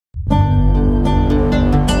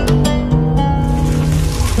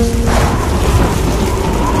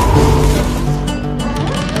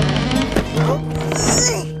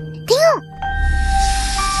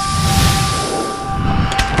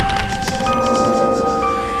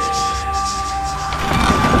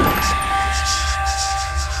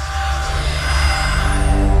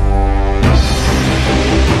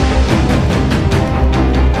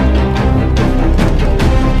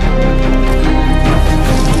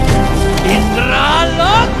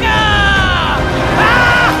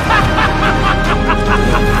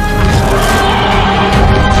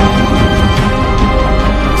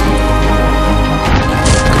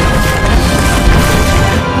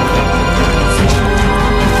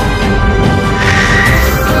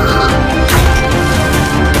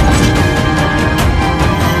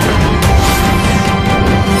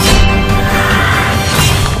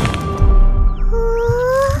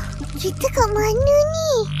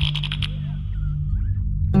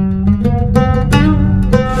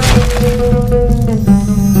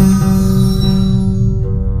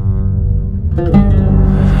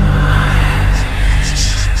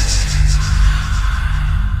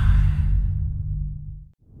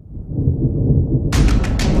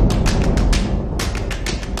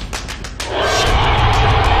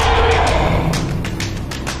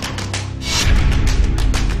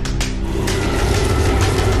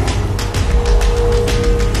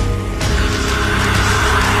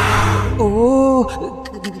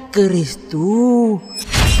keris tu.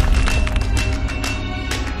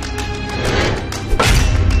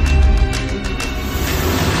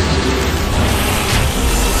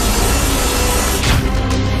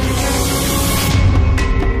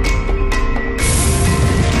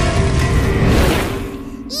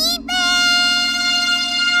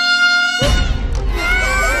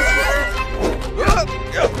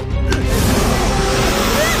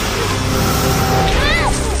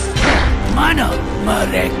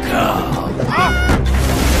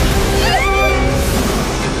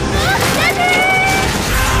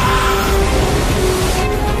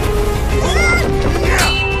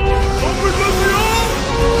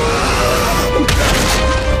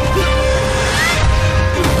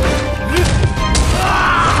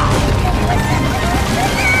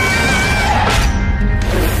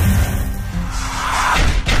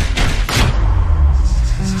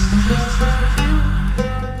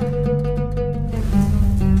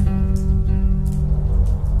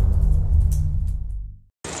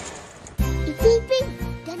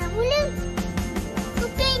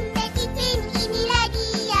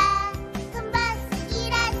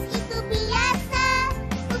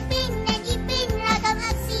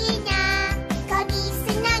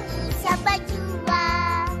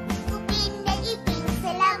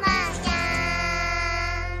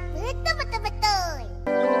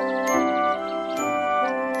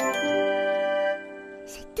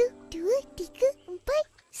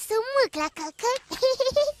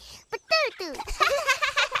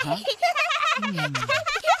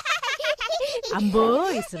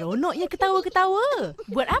 Amboi, seronoknya ketawa-ketawa.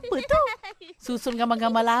 Buat apa tu? Susun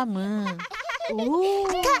gambar-gambar lama. Oh.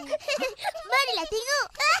 Kak, marilah tengok.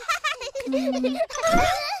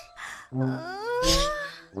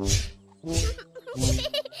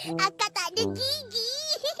 Akak tak ada gigi.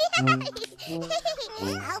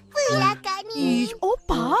 Apalah Kak ni? Ish,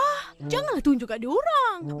 Opa, janganlah tunjuk kat dia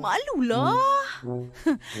orang. Malulah.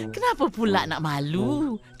 Kenapa pula nak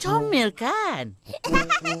malu? Comel kan?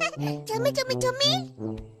 Comel.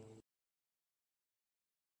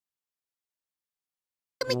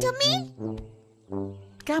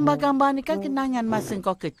 Gambar-gambar ni kan kenangan masa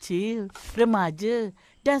kau kecil, remaja.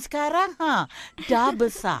 Dan sekarang dah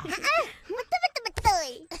besar.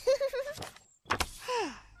 Betul.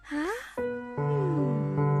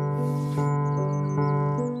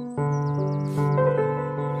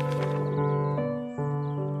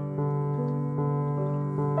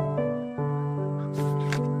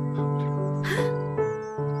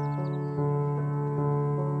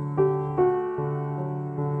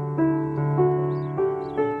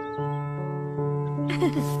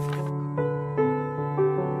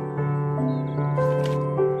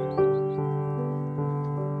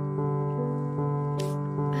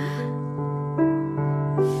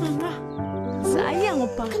 Sayang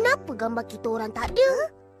Opa. Kenapa gambar kita orang tak ada?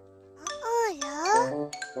 Alah.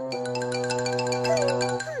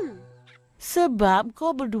 Sebab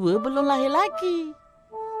kau berdua belum lahir lagi.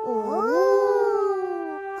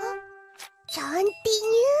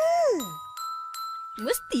 Cantiknya.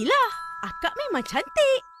 Mestilah. Akak memang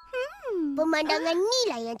cantik. Pemandangan ni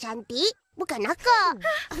lah yang cantik, bukan akak.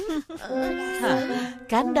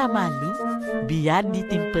 Kan dah malu? Biar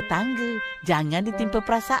ditimpa tangga, jangan ditimpa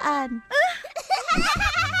perasaan.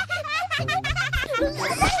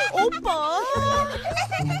 Opa.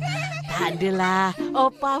 Tak adalah,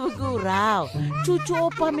 Opa bergurau. Cucu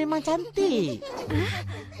Opa memang cantik.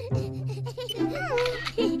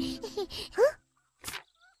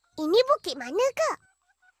 Ini bukit mana, Kak?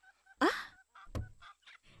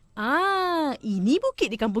 Ini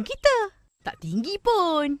bukit di kampung kita. Tak tinggi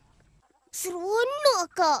pun. Seronok,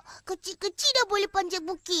 Kak. Kecil-kecil dah boleh panjat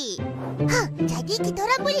bukit. Jadi kita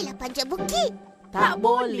orang bolehlah panjat bukit. Tak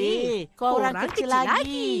boleh. Kau orang kecil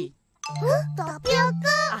lagi. Tapi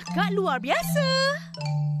akak... Akak luar biasa.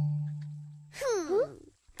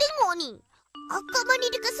 Tengok ni. Akak mandi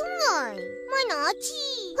dekat sungai. Mana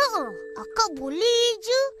Aci? Akak boleh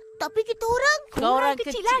je. Tapi kita orang... Kau orang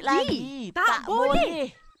kecil lagi. Tak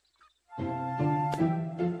boleh.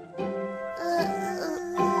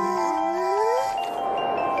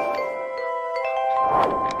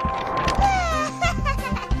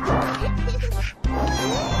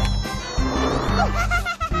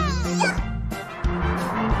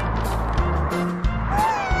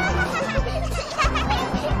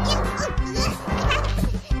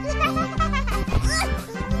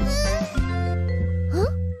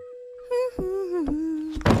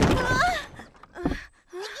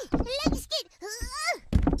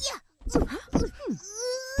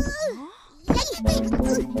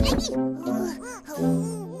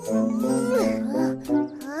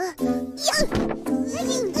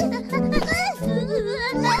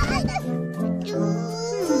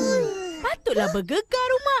 bergegar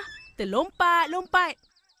rumah. Terlompat-lompat.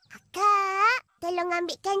 Akak, tolong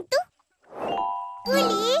ambilkan tu.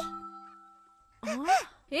 Boleh?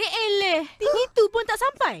 Eleh. Itu pun tak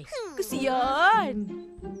sampai. Kesian.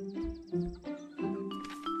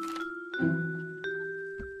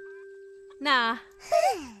 Nah.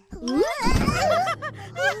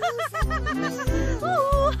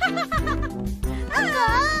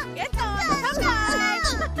 Akak. Getok. Sampai.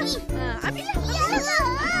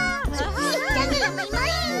 Ambillah. Janganlah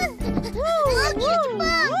main-main. Ambillah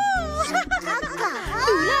cepat. Akak.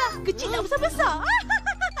 Itulah. Kecil nak besar-besar.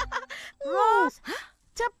 Ros,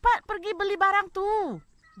 cepat pergi beli barang tu.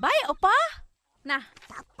 Baik, Opa. Nah.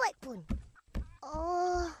 Dapat pun.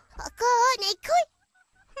 Oh, akak nak ikut?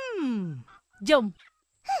 Jom.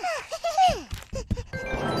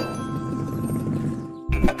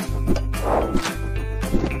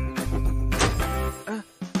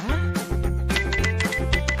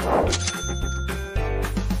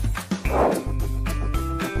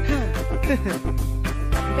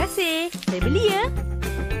 Terima kasih. Saya beli ya.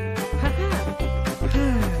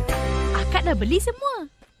 Akak dah beli semua.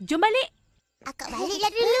 Jom balik. Akak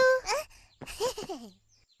baliklah dulu.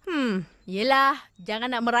 Yelah.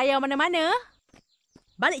 Jangan nak merayau mana-mana.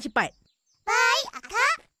 Balik cepat. Baik,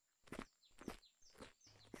 akak.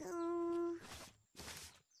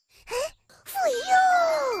 Fuyo!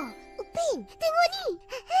 Upin, tengok ni.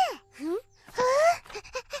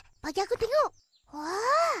 Bagi aku tengok.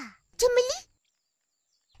 Wah, cemeli.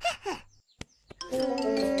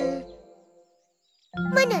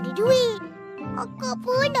 Mana ada duit? Akak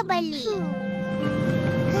pun dah balik.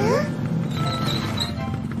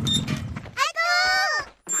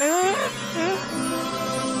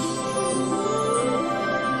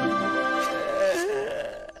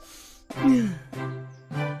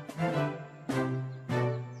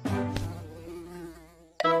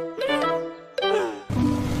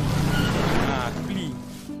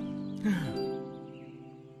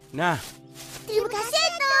 Nah. Terima kasih,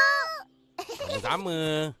 Tok.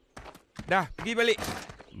 Sama-sama. Dah, pergi balik.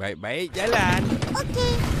 Baik-baik jalan.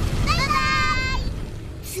 Okey. Bye-bye.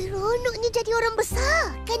 Seronoknya jadi orang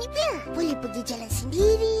besar, kan Ipin? Boleh pergi jalan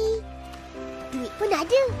sendiri. Duit pun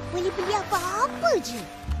ada. Boleh beli apa-apa je.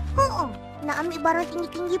 Nak ambil barang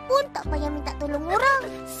tinggi-tinggi pun tak payah minta tolong orang.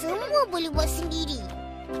 Semua boleh buat sendiri.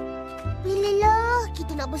 Bilalah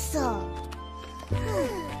kita nak besar.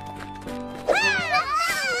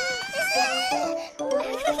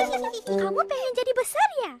 Kamu pengen jadi besar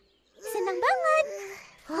ya? Senang banget.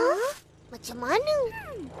 Hah? Macam mana?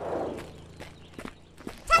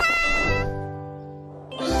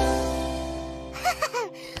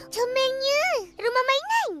 Comelnya. Rumah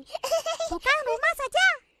mainan. Bukan rumah saja.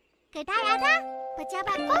 Kedai ada,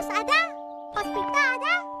 pejabat pos ada, hospital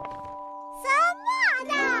ada. Semua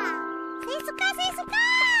ada. Saya suka, saya suka.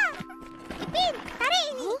 Ipin, tarik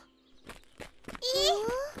ini.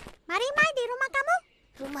 Mari main di rumah kamu.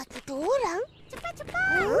 Rumah kita orang?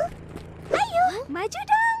 Cepat-cepat. Ayo, maju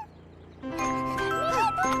dong.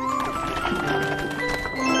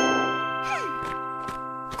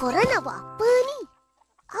 Korang nak buat apa ni?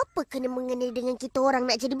 Apa kena mengenai dengan kita orang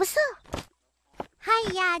nak jadi besar?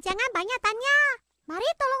 Hayya, jangan banyak tanya. Mari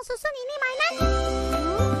tolong susun ini mainan.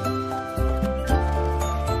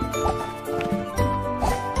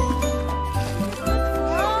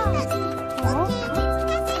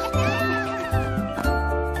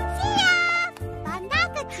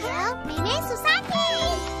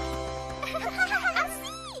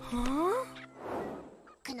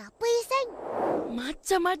 Kenapa, Ihsan?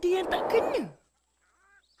 Macam ada yang tak kena.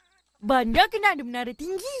 Bandar kena ada menara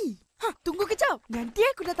tinggi. Tunggu kejap. Nanti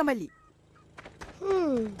aku datang balik.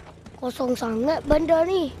 Kosong sangat bandar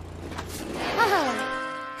ni.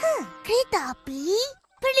 Kereta api?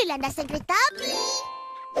 Perlu landasan kereta api.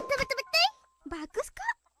 Betul-betul. Bagus,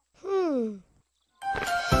 Kak.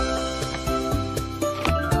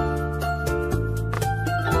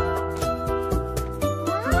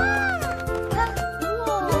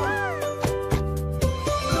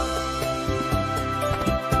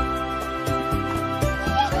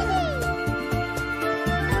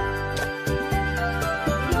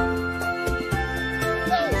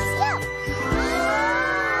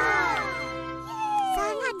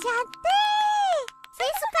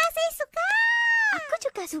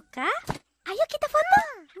 Suka? Ayo kita foto.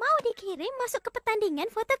 Mau dikirim masuk ke pertandingan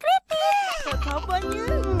foto kreatif. Apa kabarnya?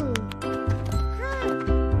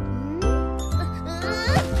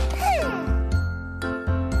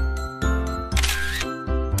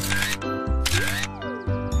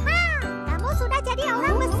 Kamu sudah jadi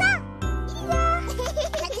orang besar. Iya.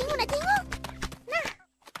 Nak tengok. Nah.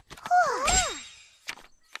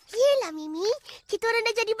 Yelah, Mimi.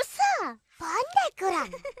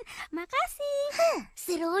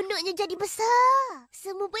 dia jadi besar.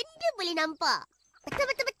 Semua benda boleh nampak. Betul?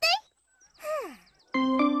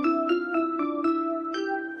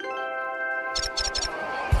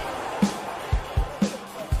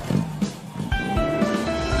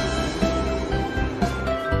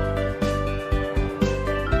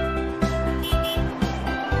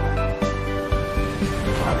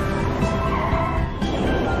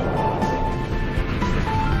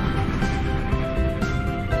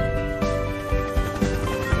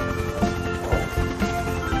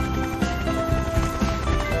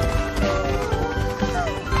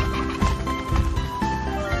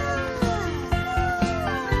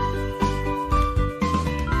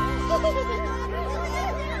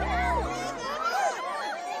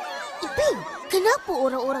 Ipin, kenapa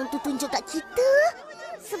orang-orang tu tunjuk kat kita?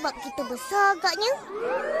 Sebab kita besar agaknya.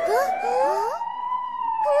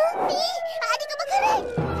 Ada kebakaran.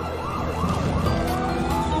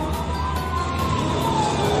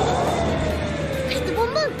 Itu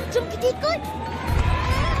bomba. Jom kita ikut.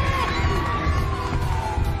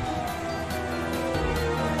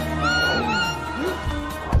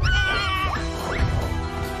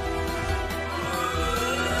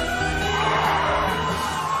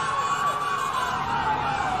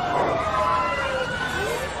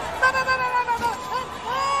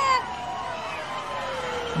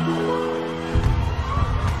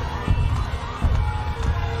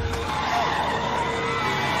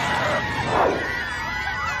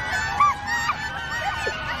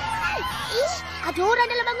 Ada orang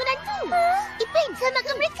dalam bangunan tu. Ipin,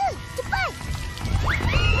 selamatkan mereka. Cepat.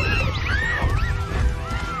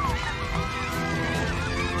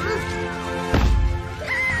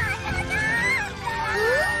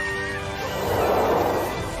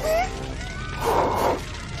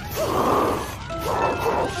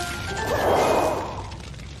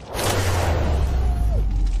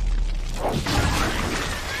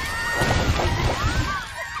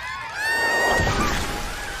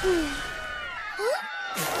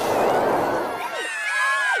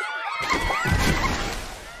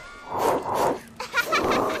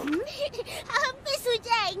 Hampir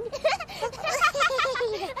sujang.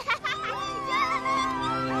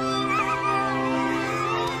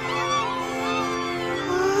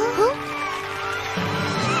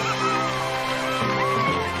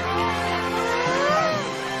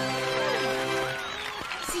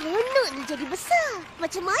 Seronok ni jadi besar.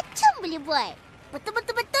 Macam-macam boleh buat. Betul.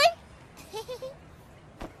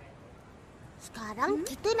 Sekarang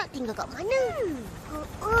kita nak tinggal kat mana?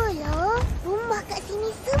 Oh lah, rumah kat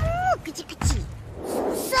sini semua kecil-kecil.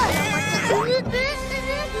 Susahlah macam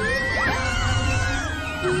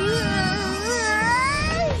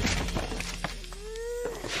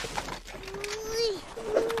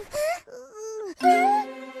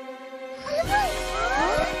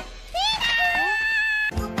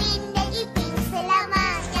Upin dan Ipin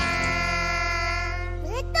selamanya.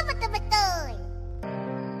 Betul.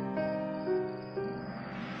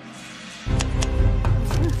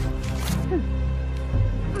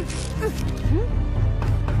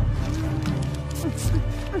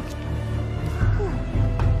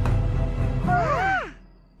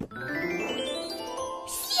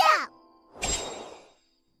 Siap!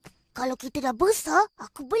 Kalau kita dah besar,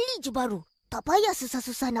 aku beli je baru. Tak payah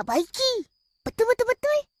susah-susah nak baiki. Betul.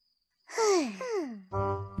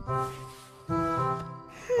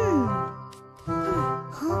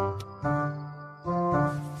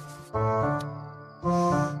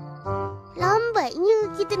 Lambatnya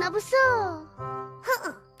kita nak besar.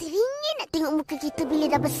 Teringin nak tengok muka kita bila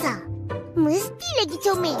dah besar. Mesti lagi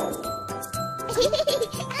comel.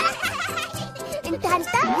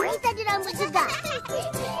 Entah-entah kita ada rambut juga.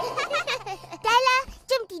 Dahlah,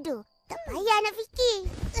 jom tidur. Tak payah nak fikir.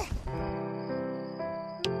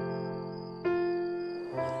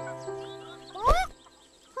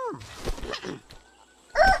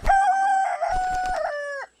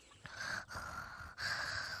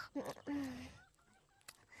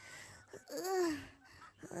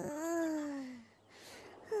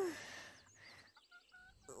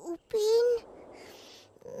 Upin.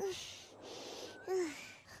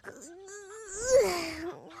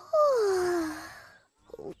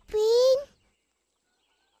 Upin.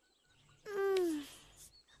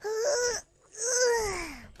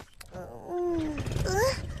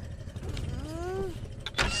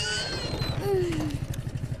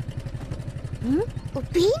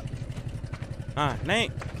 Upin?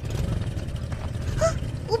 Naik.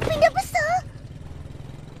 Upin dah besar.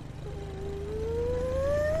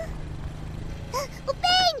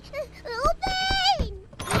 Upin!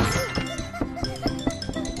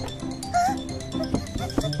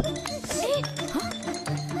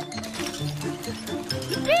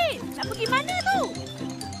 Ipin!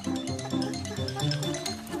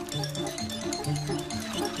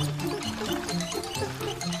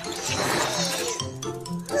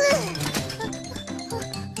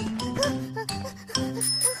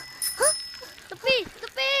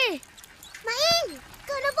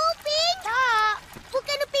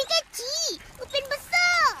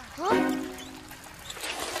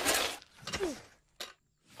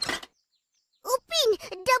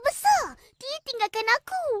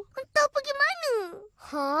 pergi mana?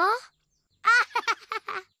 Hah?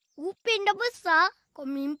 Upin dah besar? Kau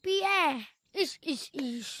mimpi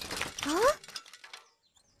Ish. Hah?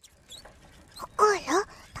 Alah,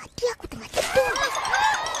 tadi aku tengah tidur.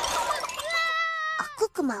 Aku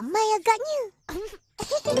kemamai agaknya.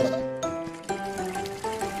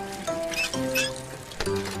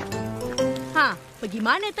 Pergi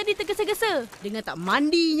mana tadi tergesa-gesa? Dengan tak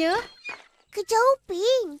mandinya? Kejar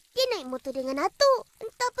Upin. Dia naik motor dengan atuk.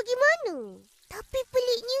 Entah pergi mana. Tapi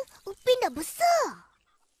peliknya, Upin dah besar.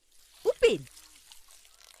 Upin?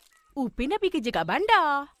 Upin dah pergi kerja kat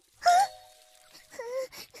bandar.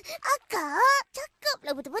 Akak,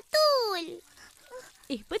 cakaplah betul-betul.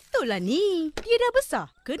 Betul lah ni. Dia dah besar.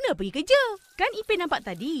 Kena pergi kerja. Kan Ipin nampak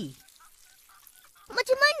tadi.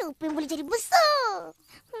 Macam mana Upin boleh jadi besar?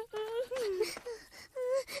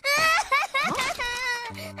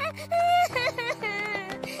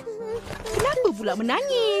 Kenapa pula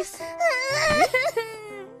menangis?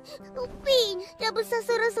 Upin dah besar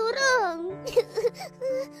sorang-sorang.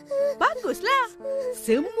 Baguslah.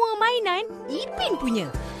 Semua mainan Ipin punya.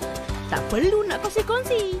 Tak perlu nak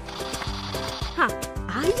kongsi-kongsi.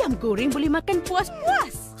 Ayam goreng boleh makan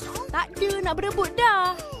puas-puas. Tak ada nak berebut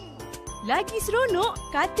dah. Lagi seronok,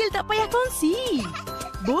 katil tak payah kongsi.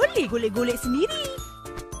 Boleh golek-golek sendiri.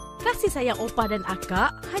 Kasih sayang opah dan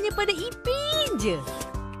akak hanya pada Ipin je.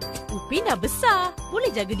 Upin dah besar,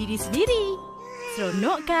 boleh jaga diri sendiri.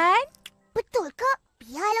 Seronok kan? Betul, Kak.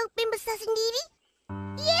 Biarlah Upin besar sendiri.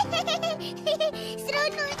 Yeay!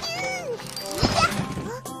 Seronoknya.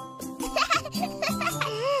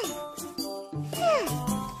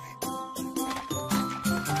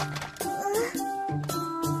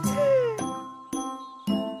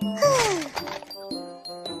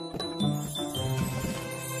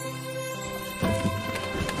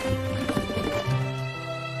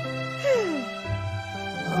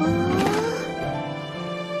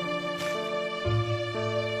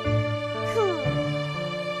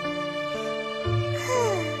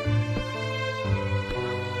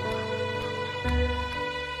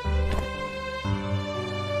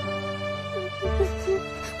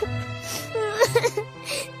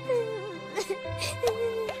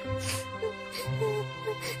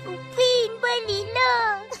 Upin,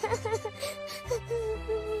 baliklah.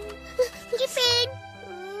 Ipin.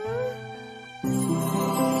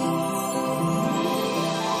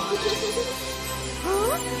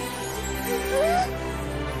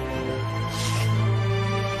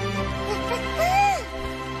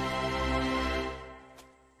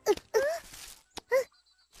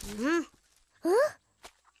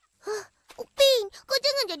 Upin, kau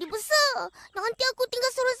jangan jadi besar. Nanti aku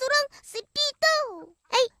tinggal sorang-sorang, sedih tau.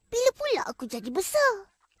 Bila pula aku jadi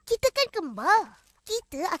besar? Kita kan kembar.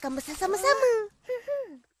 Kita akan besar sama-sama.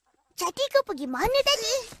 Jadi kau pergi mana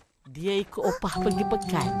tadi? Dia ikut opah pergi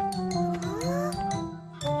pekan.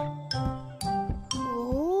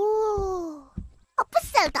 Oh, apa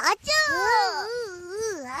sel tak ajak?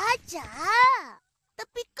 Ajak.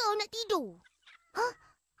 Tapi kau nak tidur.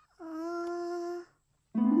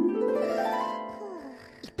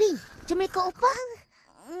 Ipin, jom ikut opah.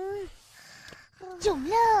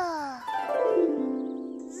 Jomlah.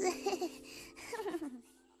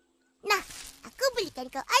 Nah, aku belikan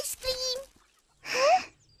kau aiskrim.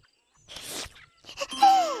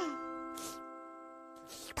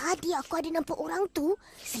 Tadi aku ada nampak orang tu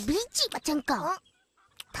sebiji macam kau.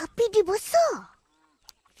 Tapi dia besar.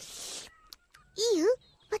 Iya,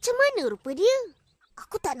 macam mana rupa dia?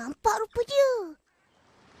 Aku tak nampak rupa dia.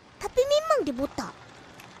 Tapi memang dia botak.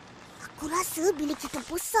 Aku rasa bila kita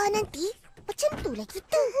besar nanti, macam itulah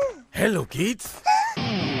kita. Hello kids.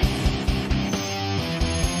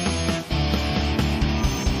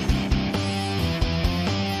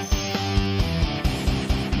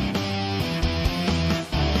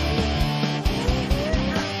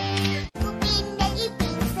 Upin dan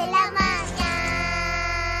Ipin selamanya.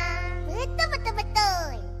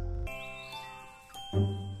 Betul.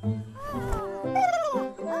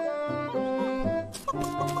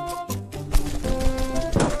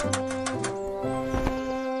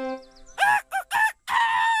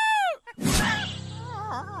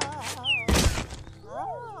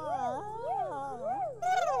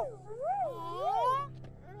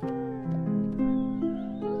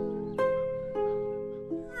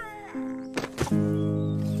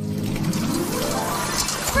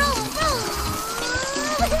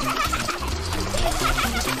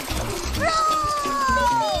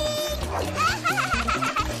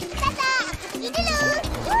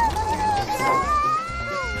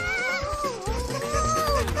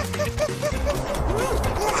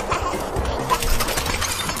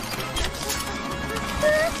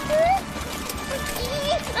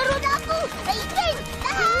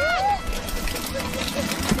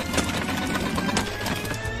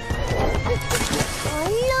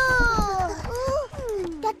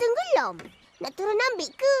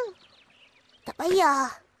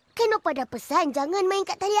 Ayah, kan Opa dah pesan jangan main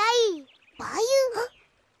kat tali air. Bahaya.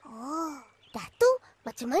 Oh, Datuk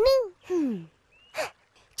macam mana?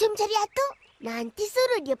 Jom cari Atuk. Nanti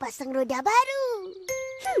suruh dia pasang roda baru.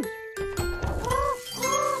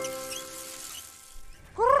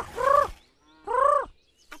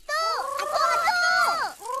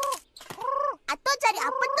 Atuk cari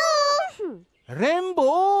apa tu?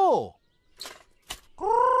 Rainbow.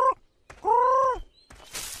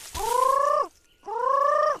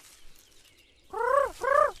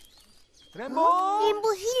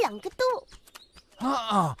 Rainbow hilang ke tu?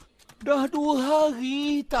 Dah 2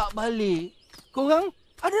 hari tak balik. Korang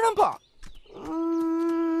ada nampak?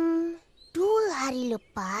 2 hari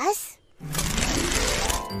lepas.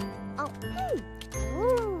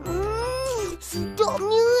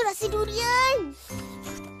 Sedapnya rasa durian.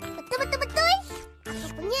 Betul. Aku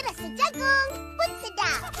punya rasa jagung pun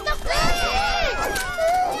sedap.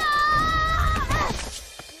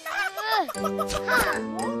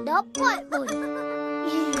 Dapat pun.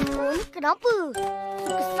 Kenapa?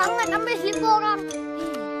 Suka sangat ambil selipar orang.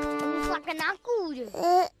 Menyesatkan aku je.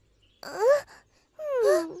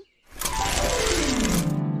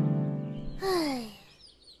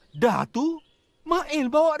 Dah tu,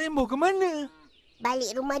 Mail bawa Rainbow ke mana?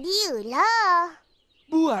 Balik rumah dia lah.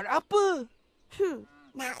 Buat apa?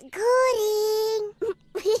 Nak goreng.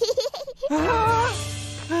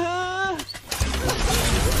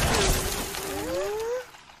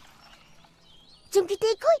 Jom kita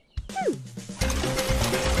ikut.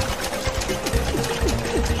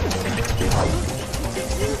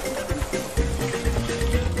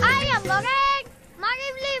 Ayam goreng. Mari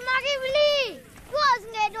beli.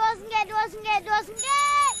 RM2.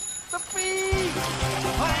 Tepi!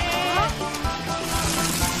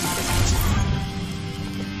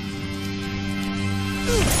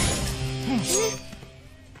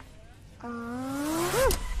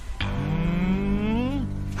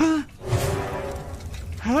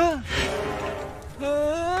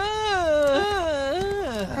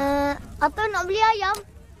 Atau nak beli ayam?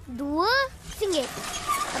 RM2.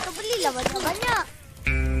 Atau belilah banyak-banyak.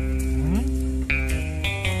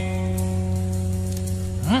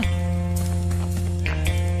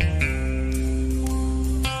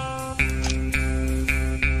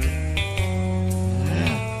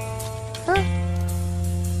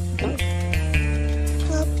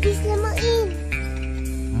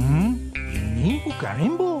 Bukan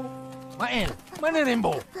Rainbow. Mael, mana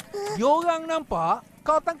Rainbow? Diorang nampak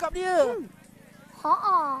kau tangkap dia.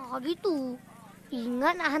 Hari tu.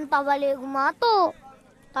 Ingat nak hantar balik rumah Atok.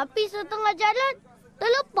 Tapi setengah jalan,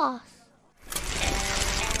 terlepas.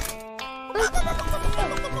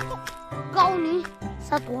 Kau ni,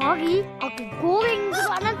 satu hari aku goreng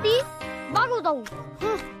juga nanti, baru tahu.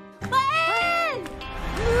 Mael!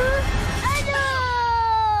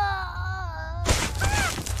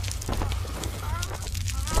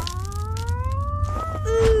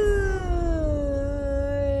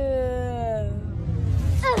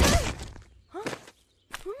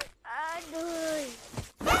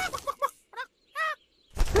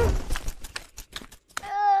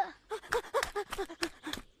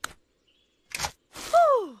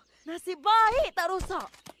 Nasib baik tak rosak.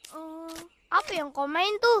 Apa yang kau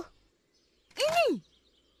main tu? Ini.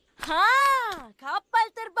 Kapal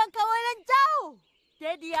terbang kawalan jauh.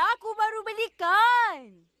 Jadi aku baru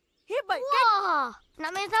belikan. Hebat kan? Wah,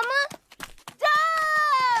 nak main sama?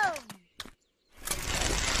 Jom!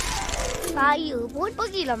 Saya pun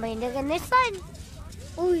pergilah main dengan Nesan.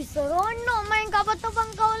 Ui, seronok main kapal terbang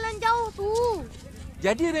kawalan jauh tu.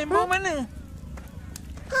 Jadi Rainbow mana?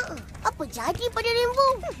 Apa jadi pada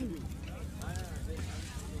Rainbow?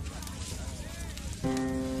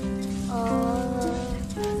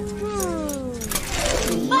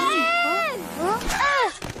 Mael!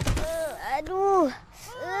 Aduh.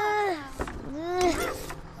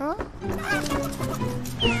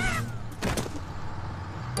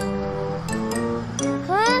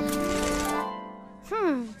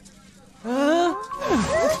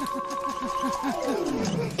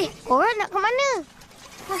 Korang nak ke mana?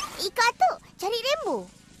 Ikut tu, cari Rainbow.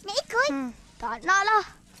 Nak ikut? Tak nak lah.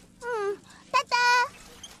 Tata.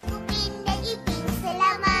 Upin dan Ipin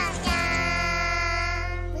selamanya.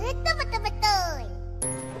 Betul.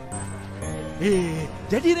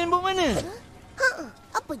 Jadi Rainbow mana?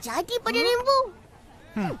 Apa jadi pada Rainbow?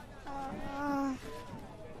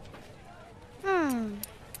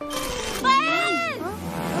 Mael!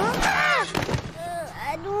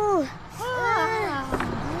 Aduh.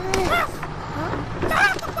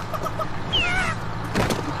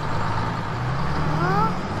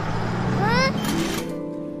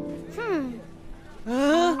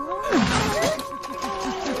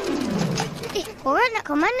 Korang nak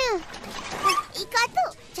ke mana? Ika tu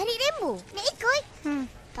cari rainbow. Nak ikut?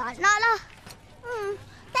 Tak nak lah.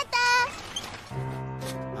 Tata.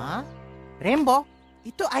 Ha? Rainbow?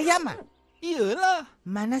 Itu ayam ah? Iyalah.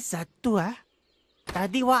 Mana satu ah?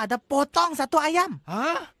 Tadi Wak ada potong satu ayam.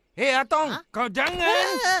 Ha? Atong, kau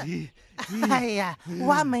jangan. Ayah,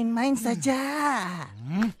 Wak main-main saja.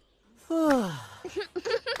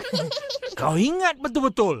 Kau ingat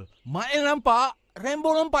betul-betul. Mael nampak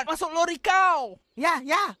rainbow lompat masuk lori kau. Ya,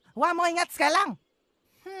 Wak mau ingat sekarang.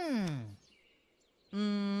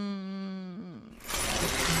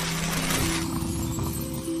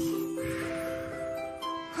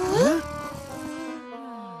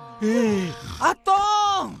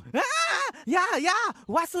 Atong! Ya,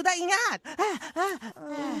 Wak sudah ingat.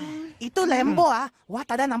 Itu lembo ah, Wak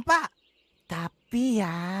tak ada nampak. Tapi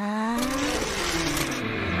ya...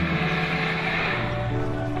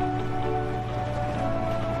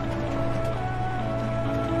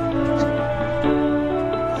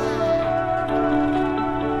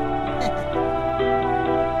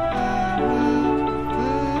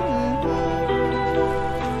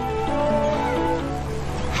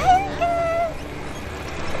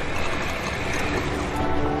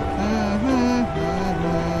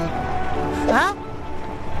 Hah?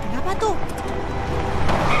 Kenapa tuh?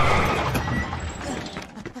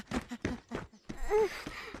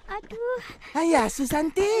 Aduh. Ayah,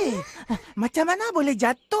 Susanti. Macam mana boleh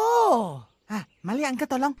jatuh? Mali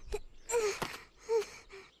angkat tolong.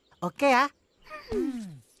 Okey ah.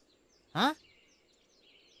 Hah?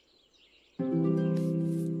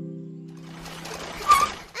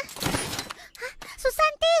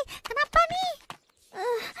 Susanti, kenapa nih?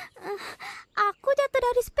 Aku jatuh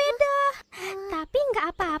dari sepeda. Tapi nggak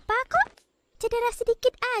apa-apa kok. Cedera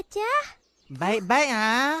sedikit aja. Baik-baik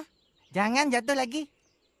ah. Jangan jatuh lagi.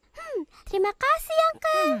 Terima kasih,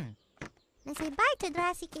 Uncle. Nasib baik cedera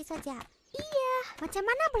sedikit saja. Iya, macam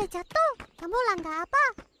mana boleh jatuh? Kamu langgar apa?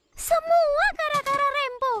 Semua gara-gara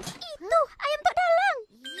rainbow. Itu ayam tok dalang.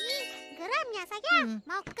 Geramnya saja.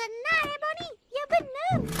 Mau kena rainbow ni. Ya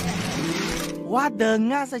benar. Wah,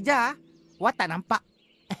 dengar saja. Wah, tak nampak.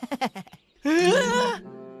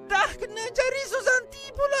 Dah kena cari Susanti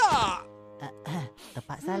pula.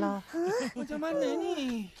 Terpaksa loh. Macam mana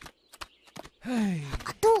ni?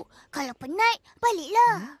 Atuk, kalau penat,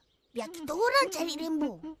 baliklah. Biar kita orang cari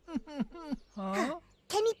rainbow.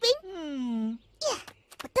 Kan Ipin? Ya,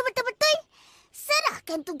 betul-betul.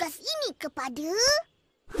 Serahkan tugas ini kepada...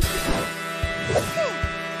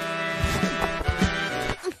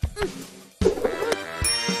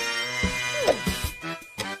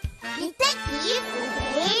 Detektif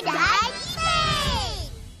Udin dan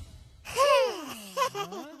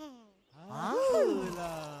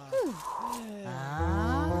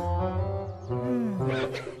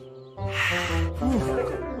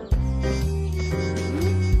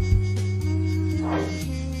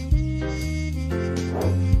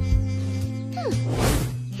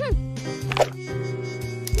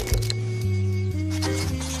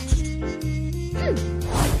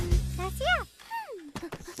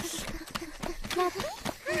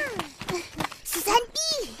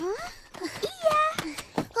Susanti! Iya.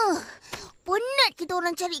 Penat kita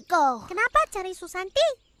orang cari kau. Kenapa cari Susanti?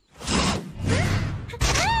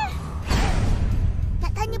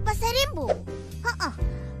 Nak tanya pasal rainbow?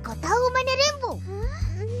 Kau tahu mana rainbow?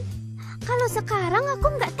 Kalau sekarang aku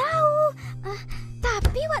nggak tahu.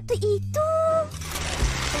 Tapi waktu itu...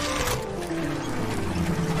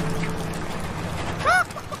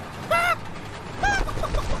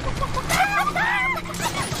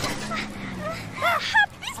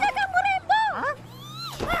 Habislah kamu rainbow.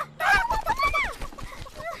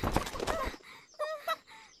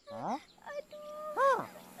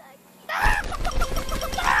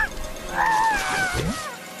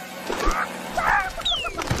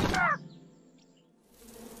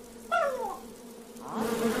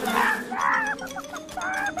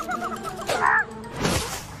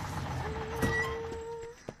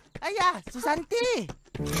 Ayah, Susanti.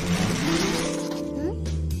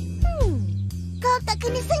 Kau tak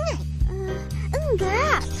kena sengat?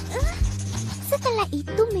 Enggak. Setelah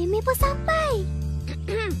itu Meme pun sampai.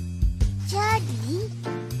 Jadi,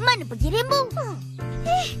 mana pergi rainbow?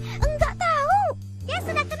 Enggak tahu. Dia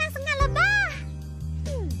sudah kena sengat lebah.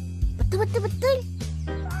 Betul.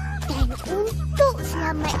 Dan untuk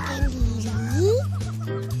selamatkan diri,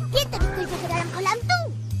 dia terkerja ke dalam kolam tu.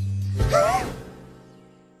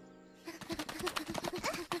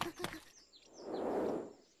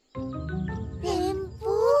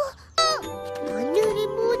 Rainbow? Mana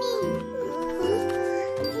rainbow ni?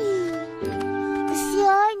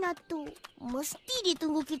 Kesian Atuk. Mesti dia je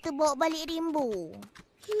tunggu kita bawa balik Rainbow.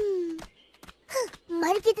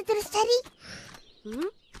 Mari kita terus cari.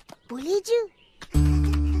 Boleh je.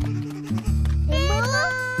 Rainbow.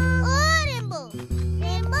 Oh, Rainbow.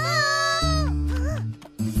 Rainbow.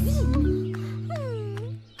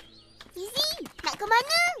 Fizi, nak ke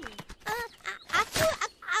mana?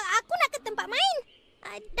 Aku nak ke tempat main.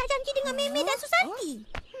 Dah janji dengan Meme dan Susanti.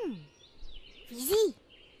 Fizi,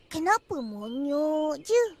 kenapa monyok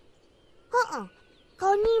je?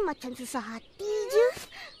 Kau ni macam susah hati je.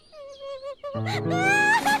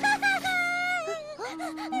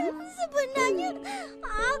 Sebenarnya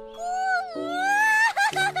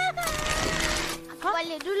aku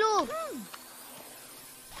balik dulu.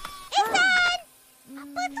 Ihsan!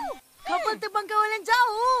 Apa tu? Kapal terbang kawalan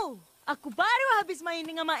jauh. Aku baru habis main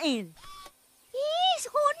dengan Main.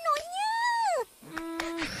 Seronoknya.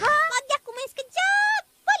 Bagi aku main sekejap.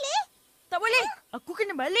 Boleh? Tak boleh. Aku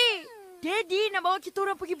kena balik. Daddy nak bawa kita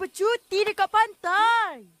orang pergi bercuti dekat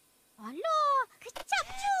pantai. Alah, kejap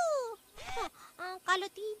je. Kalau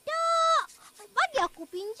tidak, bagi aku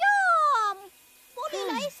pinjam.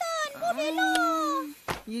 Bolehlah, Ihsan. Bolehlah.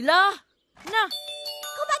 Yelah. Nah.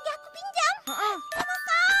 Kau bagi aku pinjam? Terima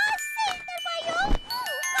kasih, Terbaru.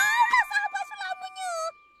 Kaulah sahabat selamanya.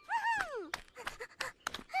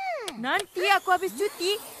 Nanti aku habis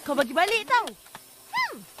cuti, kau bagi balik tau.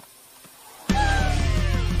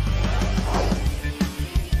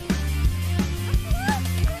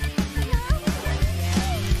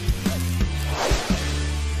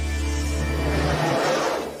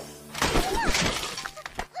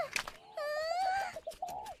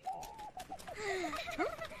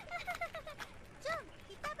 Jom,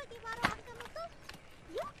 kita pergi bawa harga motor.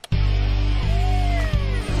 Yuk.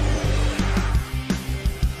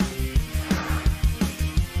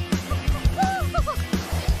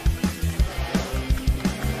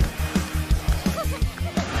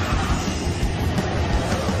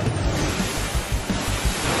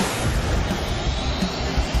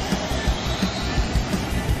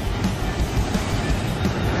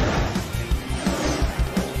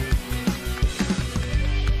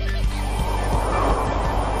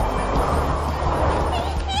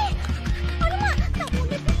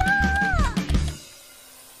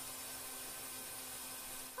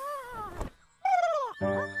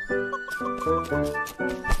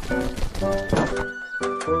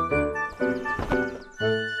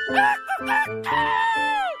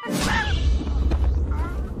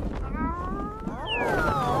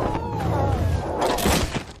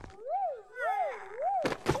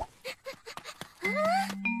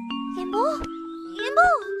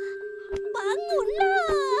 Lembu,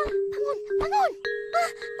 bangunlah. Bangun.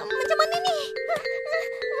 Macam mana ni?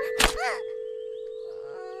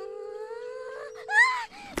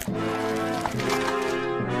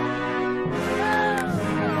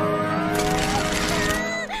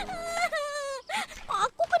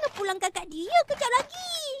 Aku kena pulangkan kat dia kejap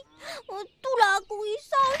lagi. Itulah aku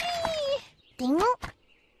risau ni. Tengok.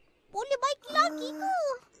 Boleh baik lagi ke?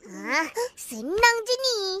 Senang je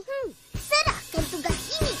ni. Serahkan tugas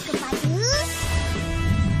ini kepada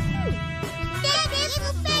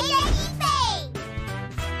Upin Ipin.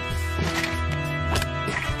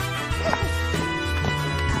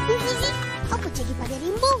 Tapi Fizi, apa jadi pada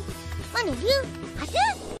Rainbow? Mana dia? Ada?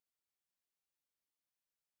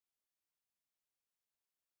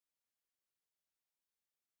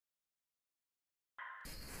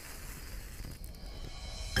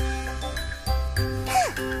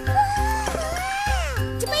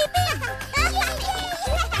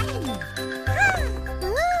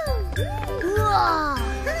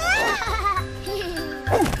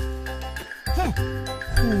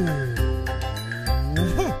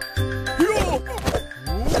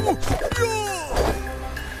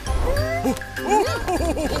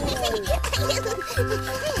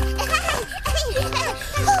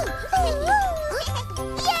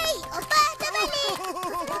 Yeay, Opa dah balik.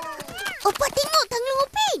 Opa tengok tangan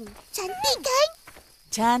Upin. Cantik kan?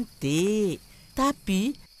 Cantik.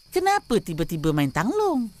 Tapi, kenapa tiba-tiba main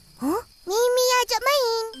tanglong? Mimi ajak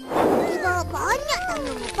main. Dia bawa banyak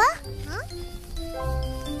tangan Opa.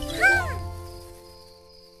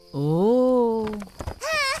 Oh.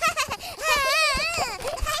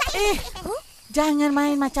 Jangan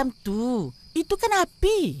main macam tu. Itu kan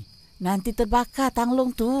api. Nanti terbakar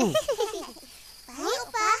tanglong tu. Baik,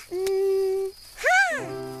 Opa.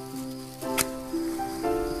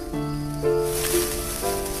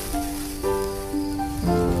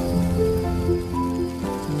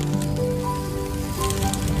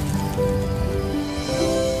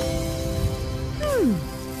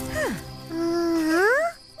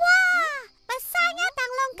 Wah, besarnya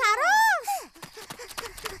tanglong karus.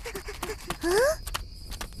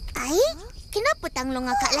 Ai, kenapa tanglong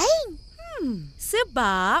akak lain?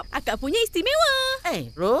 Sebab akak punya istimewa.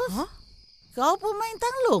 Ros, kau pun main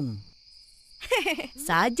tanglong?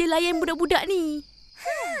 Saja layan budak-budak ni.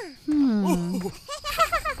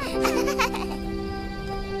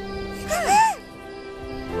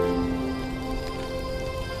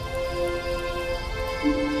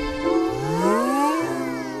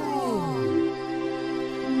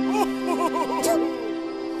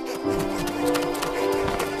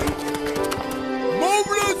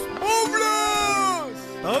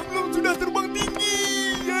 Tanglong sudah terbang tinggi.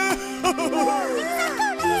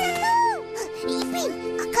 Ipin,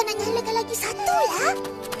 akak nak nyalakan lagi satu lah.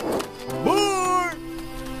 Bye.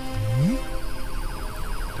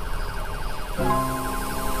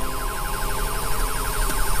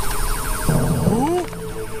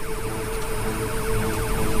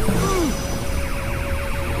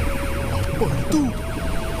 Apa itu?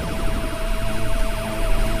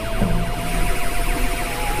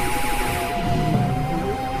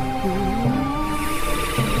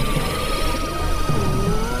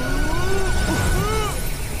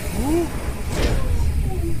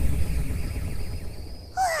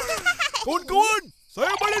 Kawan-kawan,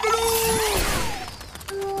 saya balik dulu.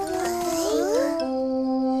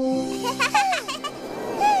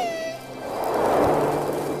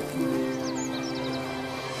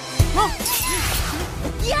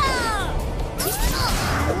 Ya!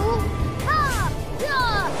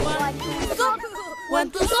 One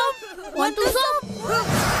to stop.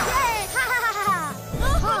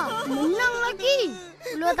 Menang lagi.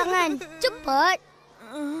 Luar tangan. Cepat.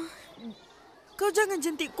 Kau jangan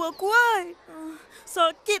jentik kuat-kuat.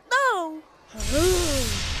 Sakit tau.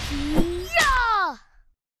 Ya!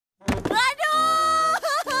 Aduh!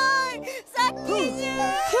 Sakitnya.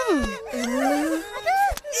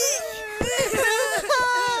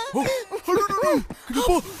 Kenapa?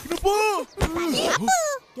 Tadi apa?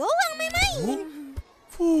 Diorang main-main.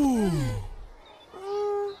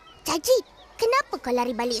 Cacik, kenapa kau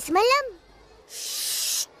lari balik semalam?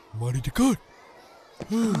 Mari dekat.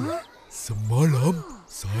 Semalam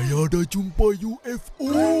saya ada jumpa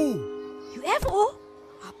UFO. UFO?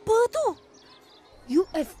 Apa tu?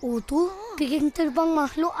 UFO tu geng terbang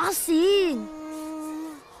makhluk asing.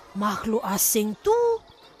 Makhluk asing tu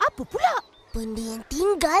apa pula? Benda yang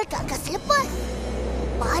tinggal kat gas selepas.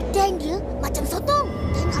 Badan dia macam sotong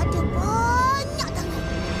dan ada banyak tangan.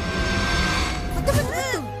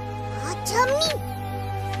 Betul. Macam ni.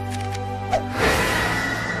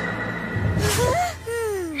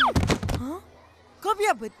 Kau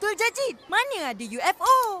biar betul, Jajit. Mana ada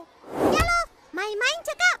UFO? Yalah, main-main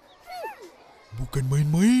cakap. Bukan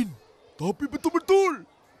main-main, tapi betul-betul.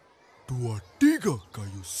 2-3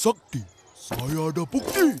 kayu sakti. Saya ada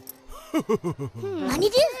bukti. Mana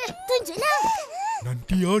dia? Tunjuklah.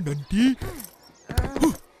 Nanti.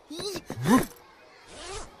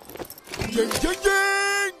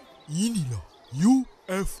 Jeng. Inilah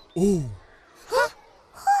UFO.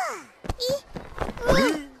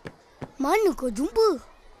 Mana kau jumpa?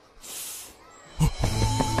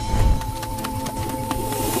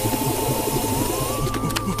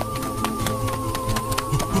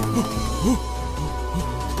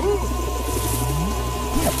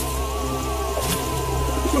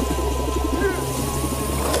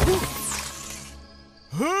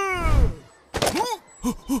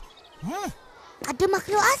 Ada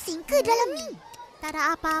makhluk asing ke dalam ni? Tak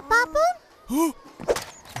ada apa-apa pun.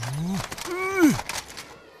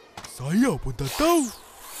 Saya pun tak tahu.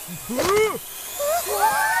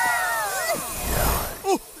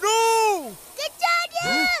 Oh, no! Kejar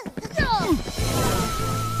dia!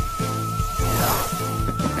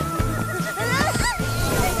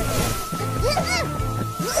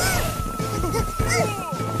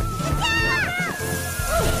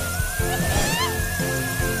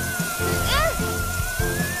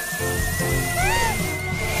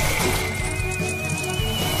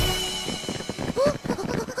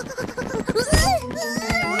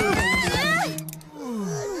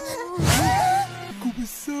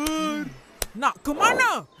 Nak ke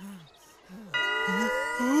mana?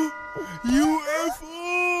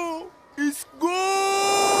 UFO is gone!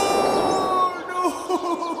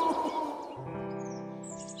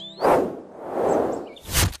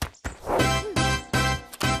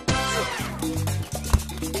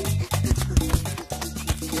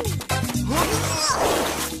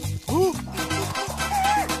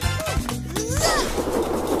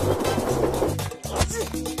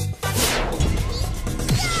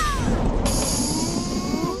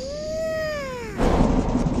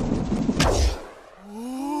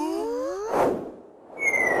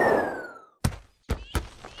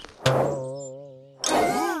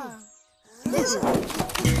 Tengok!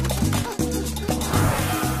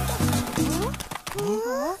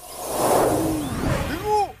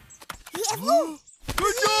 UFO!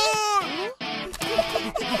 Kejar!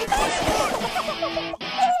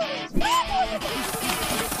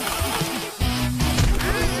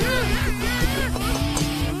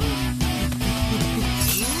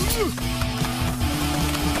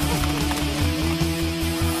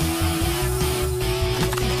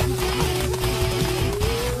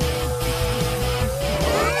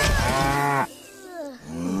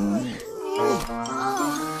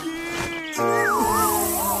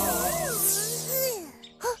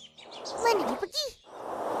 Mana dia pergi?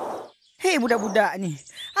 Hei budak-budak ni,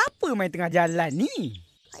 apa main tengah jalan ni?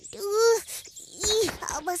 Aduh.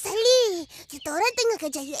 Abang Saleh, kita orang tengah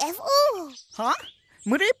kejar UFO. Ha?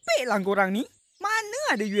 Merepeklah korang ni.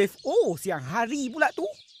 Mana ada UFO siang hari pula tu?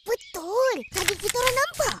 Betul. Tadi kita orang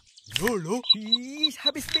nampak. Yalah. Ish,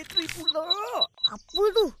 habis bateri pula. Apa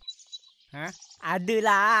tu? Ha?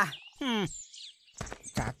 Adalah.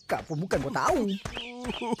 Cakap pun bukan kau tahu.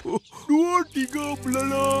 2, 3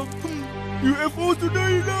 belalang. UFO sudah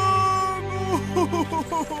hilang.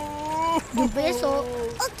 Jumpa esok.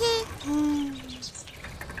 Okey.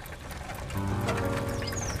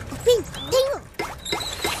 Upin, tengok.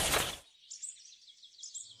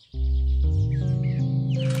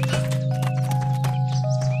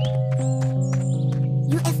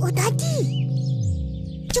 UFO tadi.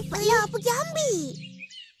 Cepatlah pergi ambil.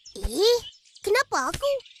 Kenapa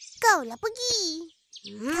aku? Kau lah pergi.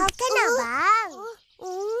 Kau kan abang.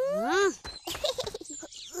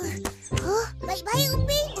 Baik-baik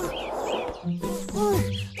Upin.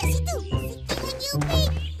 Kat situ. Sikit lagi Upin.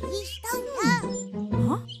 Ish, tahu tak?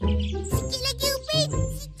 Sikit lagi Upin.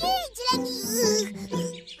 Sikit je lagi.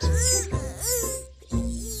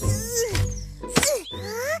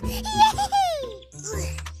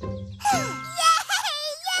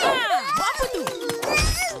 Buat apa tu?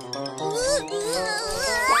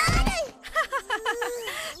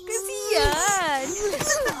 Kesian.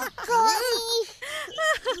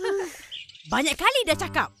 Banyak kali dah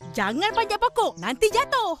cakap, jangan panjat pokok, nanti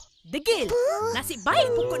jatuh. Degil, nasib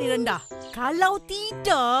baik pokok ni rendah. Kalau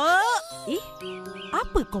tidak...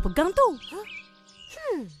 apa kau pegang tu?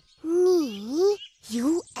 Ni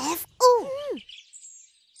UFO.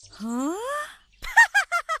 Hah?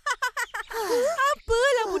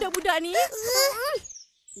 Apalah budak-budak ni?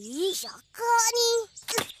 Ish, akak ni.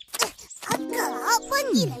 Akak,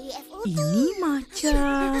 pergilah UFO tu. Ini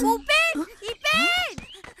macam... Upin! Ipin!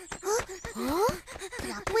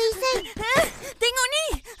 Kenapa Isan? Tengok ni!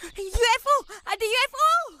 UFO! Ada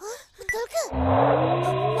UFO! Betul ke?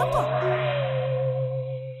 Nampak?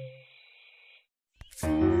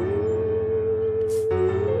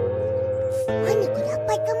 Mana kau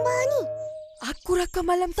dapat gambar ni? Aku rakam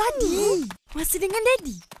malam tadi. Masa dengan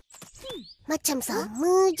Daddy. Macam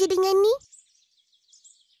sama je dengan ni.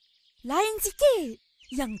 Lain sikit.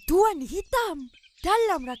 Yang tu warna hitam.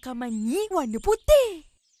 Dalam rakaman ni warna putih.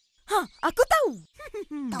 Aku tahu.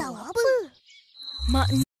 Tahu apa?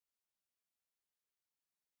 Makna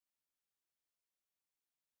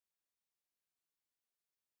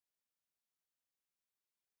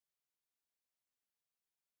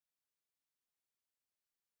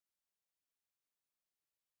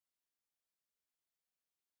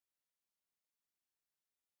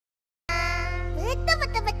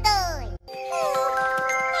Betul.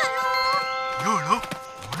 Yalah.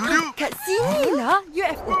 Mana dia? kat sinilah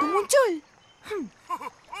UFO tu muncul.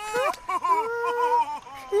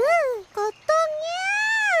 Kotornya.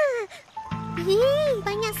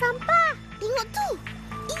 Banyak sampah. Tengok tu.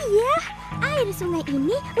 Iya, air sungai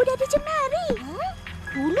ini udah dicemari.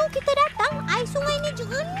 Dulu kita datang, air sungai ni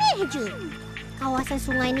jernih je. Kawasan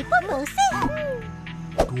sungai ni pun bersih.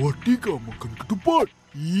 2, 3 makan ketupat.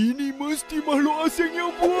 Ini mesti makhluk asing yang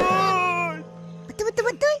buat. Betul.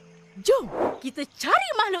 Jom, kita cari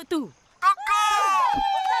makhluk tu.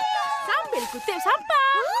 Sambil kutip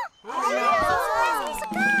sampah.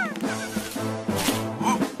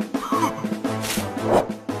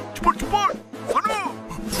 Cepat. Sana.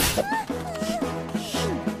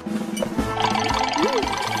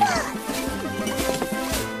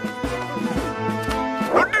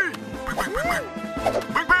 Nanti.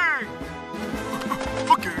 Bang.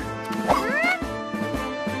 Okey.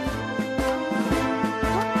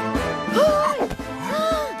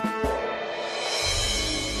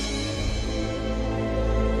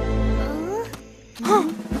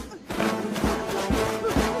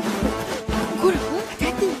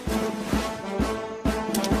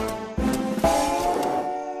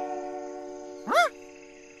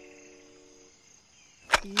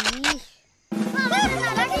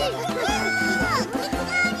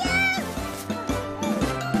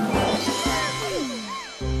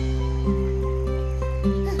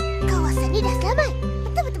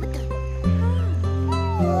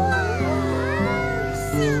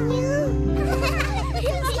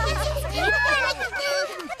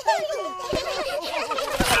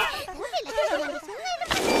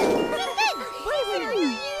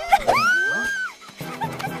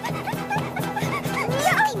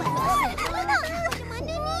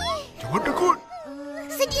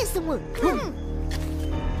 semua.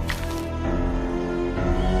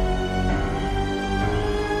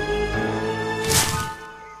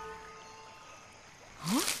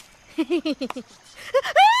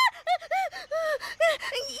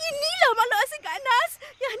 Inilah makhluk asing ganas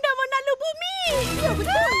yang dah menalu bumi. Ya,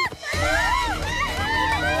 betul.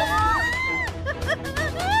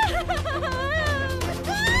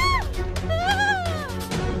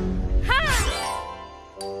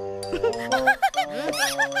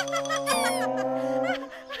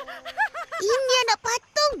 Ini anak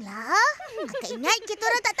patung lah. Akak ingat kita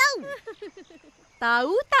orang tak tahu.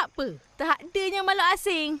 Tahu tak apa? Tak adanya makhluk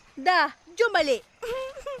asing. Dah, jom balik.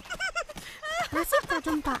 Nasib tak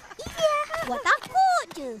jumpa. Buat takut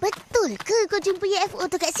je. Betul ke kau jumpa UFO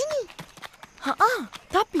tu kat sini?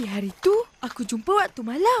 Tapi hari tu aku jumpa waktu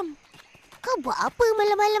malam. Kau buat apa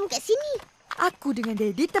malam-malam kat sini? Aku dengan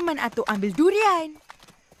Daddy teman Atuk ambil durian.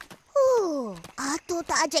 Oh, Atuk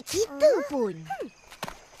tak ajak kita pun.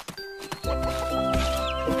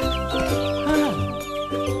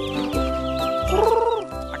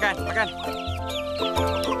 Makan.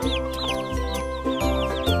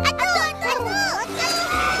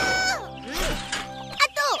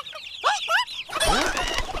 Atuk!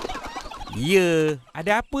 Ya,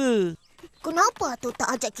 ada apa? Kenapa Atuk tak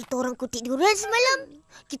ajak kita orang kutip durian semalam?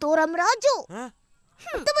 Kita orang merajuk.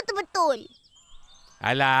 Betul-betul.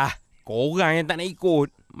 Alah, korang yang tak nak ikut.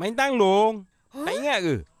 Main tanglong. Tak ingat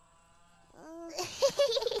ke?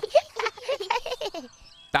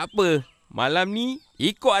 Tak apa. Malam ni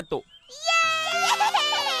ikut Atuk.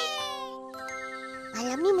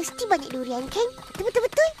 Malam ni mesti banyak durian, Geng.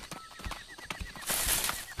 Betul-betul.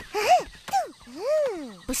 Tu.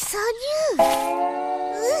 Besarnya.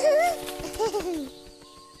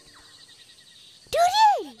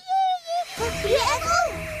 Durian. Lihat aku.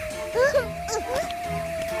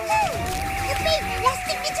 Tapi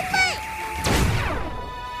plastiknya cepat.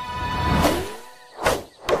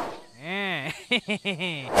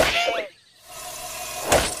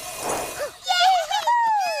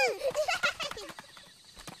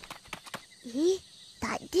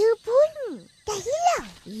 Tak ada pun. Dah hilang.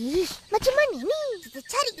 Macam mana ni? Kita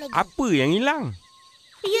cari lagi. Apa yang hilang?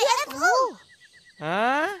 UFO.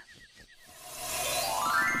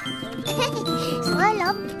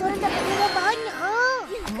 Semalam kita orang dapat durian banyak.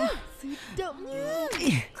 Sedapnya.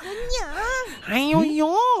 Kenyang.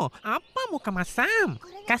 Ayo, apa muka masam?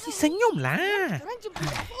 Kasih senyumlah. Kita orang jumpa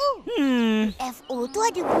UFO. UFO tu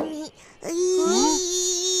ada bunyi.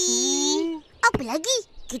 Apa lagi?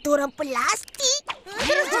 Kita orang plastik.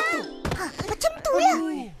 Terus jatuh. Macam tu lah.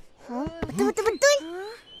 Betul-betul.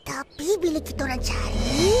 Tapi bila kita orang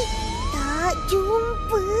cari, tak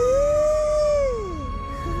jumpa.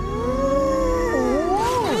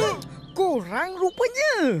 Korang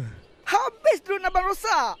rupanya. Habis drone Abang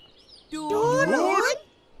rosak.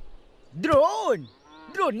 Drone?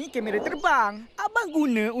 Drone ni kamera terbang. Abang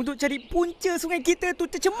guna untuk cari punca sungai kita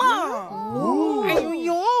tu tercemar.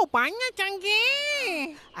 Ayo, banyak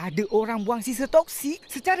canggih. Ada orang buang sisa toksik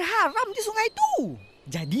secara haram di sungai tu.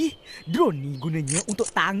 Jadi, drone ni gunanya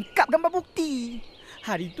untuk tangkap gambar bukti.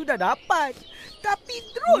 Hari tu dah dapat. Tapi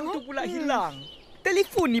drone tu pula hilang.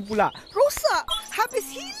 Telefon ni pula rosak.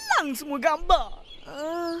 Habis hilang semua gambar.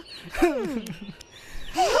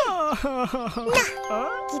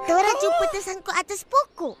 Kita orang jumpa tersangkut atas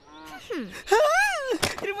pokok.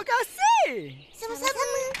 Terima kasih.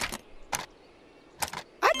 Sama-sama.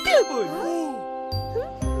 Ada pun.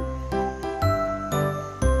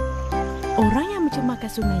 Orang yang mencemarkan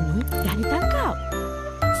sungai ni dah ditangkap.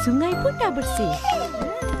 Sungai pun dah bersih.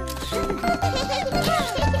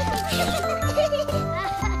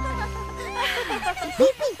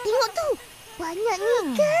 Ipin, tengok tu. Banyak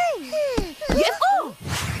ikan. UFO!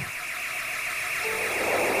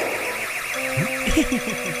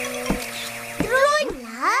 Drone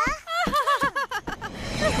lah.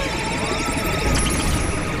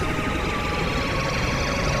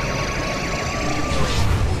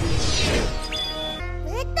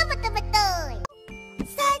 Betul.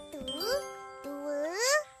 1,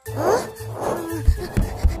 2.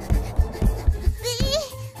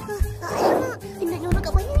 Alamak, kena nyorok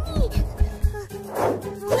kat mana ni?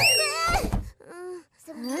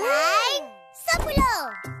 9, 10.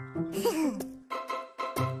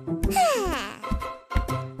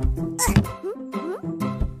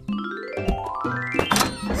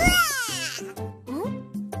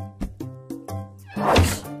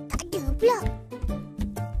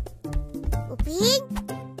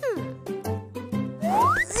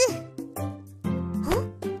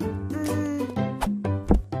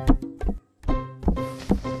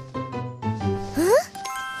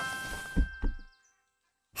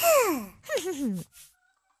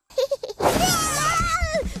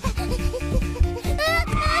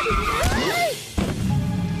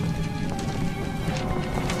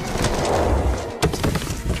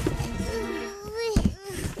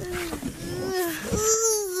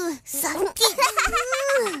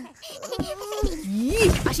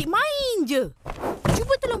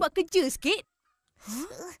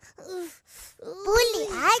 Boleh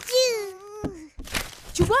aja.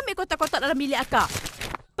 Cuba ambil kotak-kotak dalam bilik akak.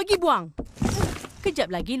 Pergi buang. Kejap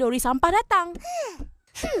lagi lori sampah datang.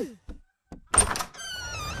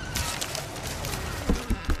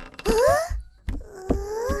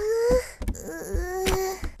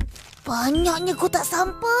 Banyaknya kotak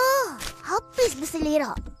sampah. Habis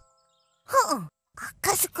berselerak.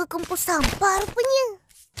 Akak suka kumpul sampah rupanya.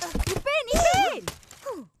 Ipin!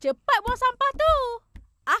 Cepat buang sampah tu.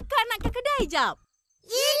 Akak nak ke kedai jap.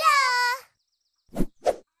 Yelah.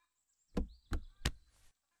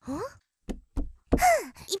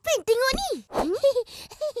 Ipin, tengok ni.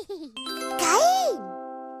 Kain.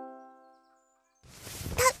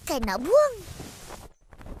 Takkan nak buang.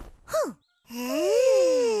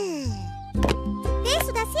 Teh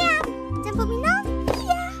sudah siap. Jemput minum?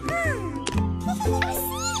 Ya.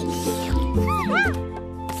 Asyik.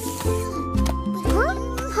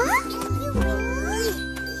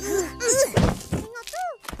 Tengok tu.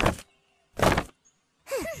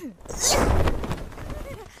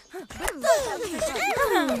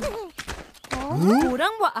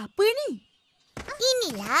 Korang buat apa ni?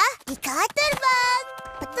 Inilah ikat terbang.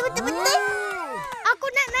 Betul. Aku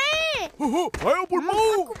nak naik. Saya pun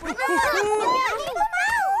mau. Aku mau.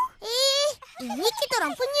 Ini kita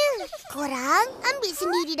orang punya. Korang ambil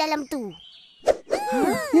sendiri dalam tu.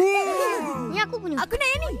 Ni aku punya. Aku nak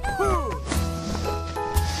yang ni.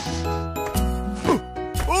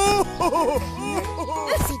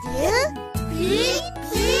 Sedia? Ping,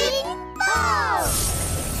 pop.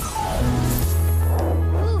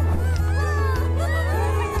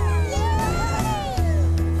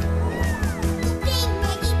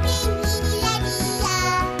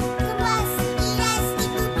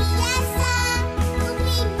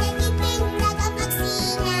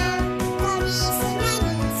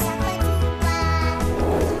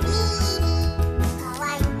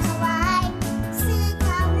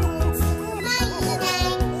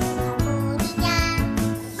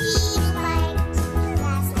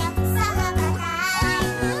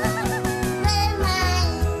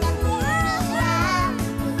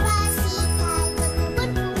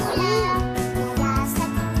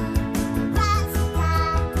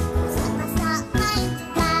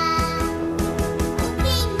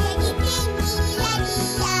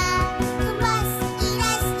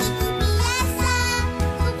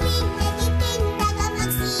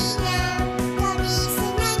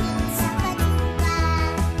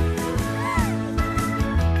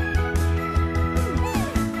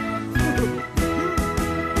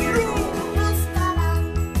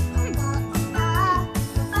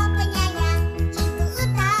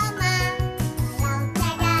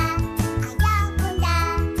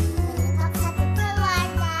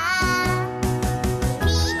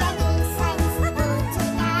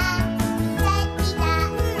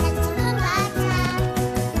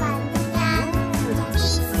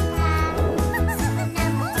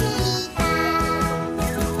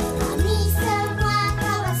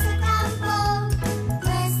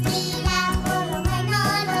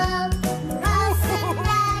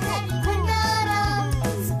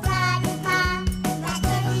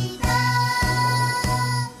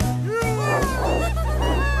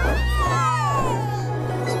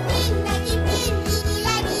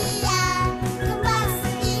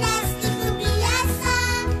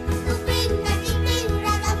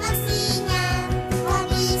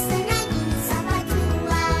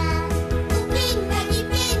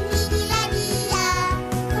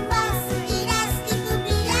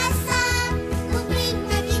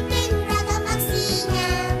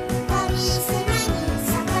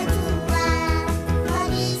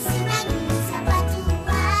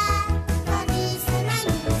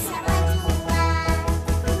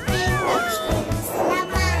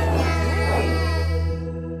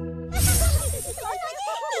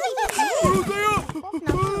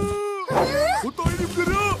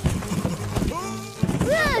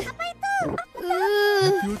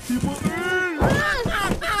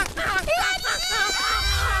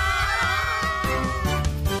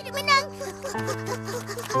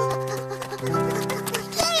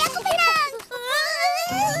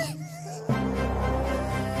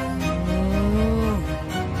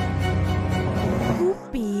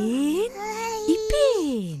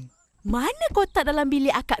 Mana kotak dalam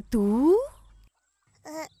bilik akak tu?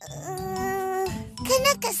 Kan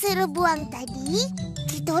akak suruh buang tadi.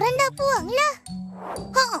 Kita orang dah buang lah.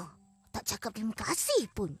 Tak cakap terima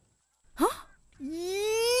kasih pun.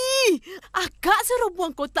 Akak suruh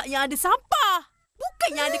buang kotak yang ada sampah.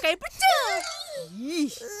 Bukan yang ada kain perca.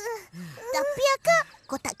 Tapi akak,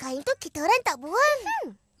 kotak kain tu kita orang tak buang.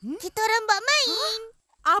 Kita orang buat main.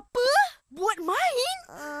 Apa? Buat main?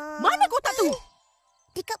 Mana kotak tu?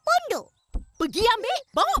 dekat pondok. Pergi ambil,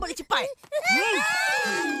 bawa balik cepat.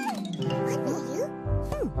 Mana ya?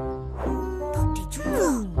 Tak ada juga.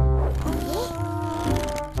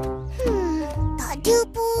 Tak ada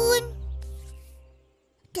pun.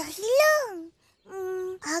 Dah hilang.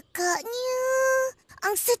 Agaknya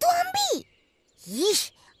angsa tu ambil.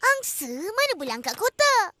 Ish, angsa mana boleh angkat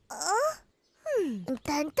kotak?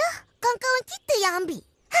 Entah-entah kawan-kawan kita yang ambil.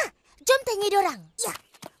 Jom tanya diorang. Ya.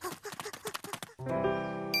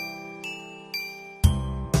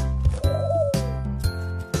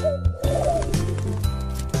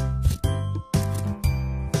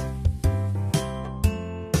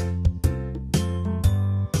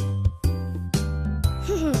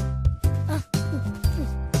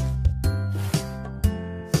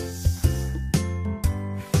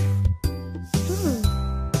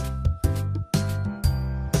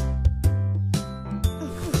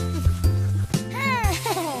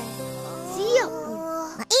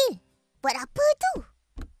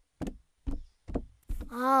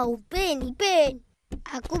 Upin Ipin,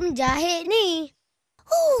 aku menjahit ni.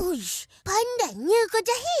 Hush, pandainya kau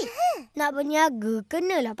jahit. Nak berniaga,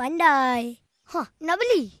 kenalah pandai. Nak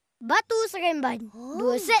beli? Batu seremban.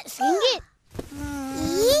 2 set RM1.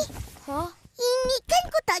 Ini kan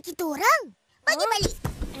kotak kita orang. Bagi balik.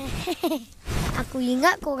 Aku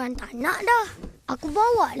ingat korang tak nak dah. Aku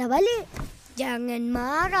bawa lah balik. Jangan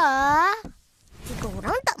marah. Kita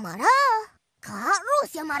orang tak marah. Kak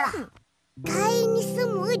Ros yang marah. Kain ni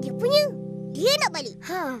semua dia punya. Dia nak balik.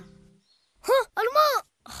 Alamak.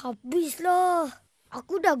 Habislah.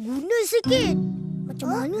 Aku dah guna sikit. Macam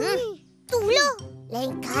mana ni? Itulah.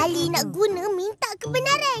 Lain kali nak guna minta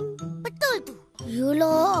kebenaran. Betul tu.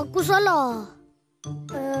 Yelah, aku salah.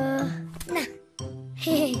 Nah.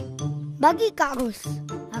 Bagi Kak Ros.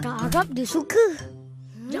 Harap-harap dia suka.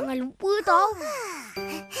 Jangan lupa tau.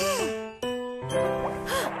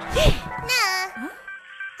 Nah.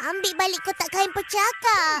 Ambil balik kotak kain pecah,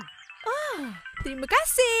 Kak. Terima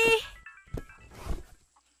kasih.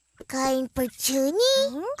 Kain perca ni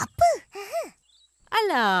apa?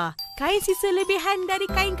 Alah, kain sisa lebihan dari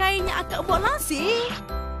kain-kain yang akak buat langsir.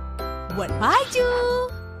 Buat baju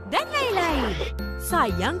dan lain-lain.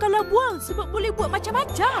 Sayang kalau buang sebab boleh buat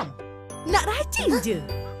macam-macam. Nak rajin je.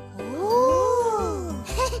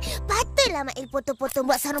 Patutlah Mak Il potong-potong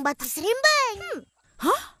buat sarung batu seremban.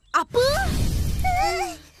 Apa?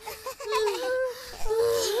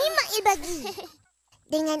 Ini Mak Il bagi.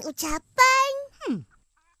 Dengan ucapan...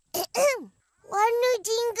 warna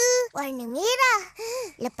jingga, warna merah.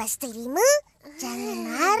 Lepas terima, jangan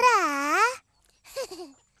marah.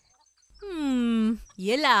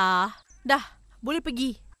 Yelah. Dah, boleh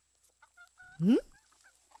pergi.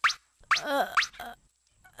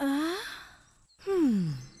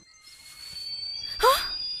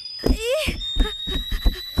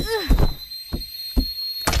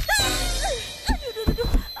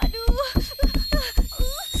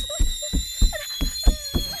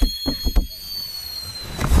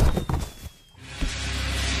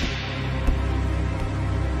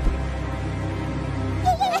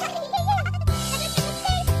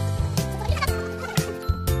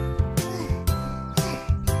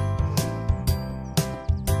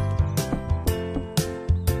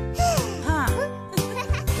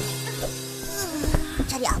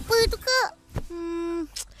 Cari apa tu, Kak?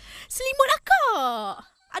 Selimut akak.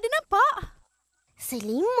 Ada nampak?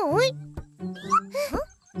 Selimut?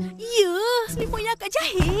 Ya, selimut yang akak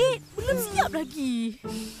jahit. Belum siap lagi.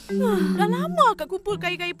 Dah lama akak kumpul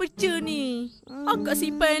kain-kain perca ni. Akak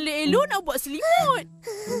simpan elok-elok nak buat selimut.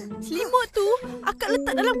 Selimut tu akak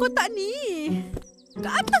letak dalam kotak ni.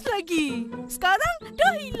 Kat atas lagi. Sekarang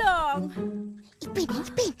dah hilang. Ipin.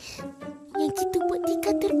 Yang kita buat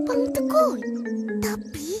tikar terbang tu kot.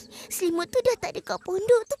 Tapi selimut tu dah tak ada kat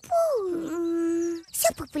pondok tu pun.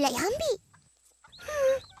 Siapa pula yang ambil?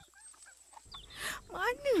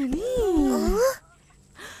 Mana ni?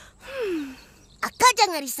 Akak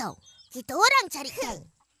jangan risau. Kita orang carikan.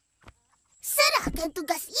 Serahkan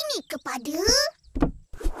tugas ini kepada...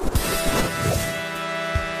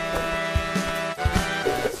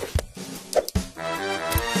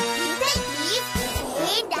 Detektif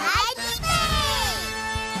Geng dan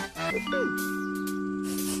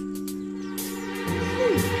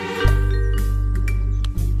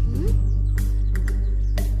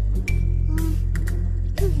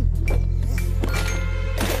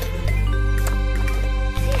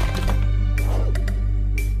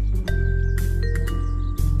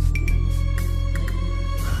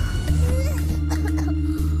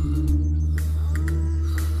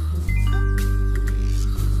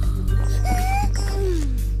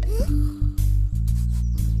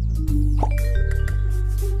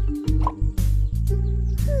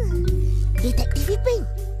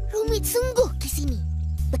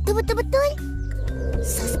betul-betul.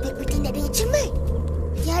 Suspek bertindak dengan cermat.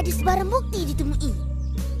 Tiada sebarang bukti ditemui.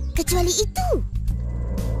 Kecuali itu.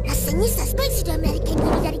 Rasanya suspek sudah melarikan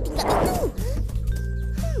diri dari tingkap itu.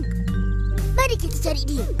 Mari kita cari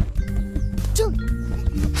dia. Jom.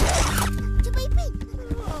 Cuba Ipin.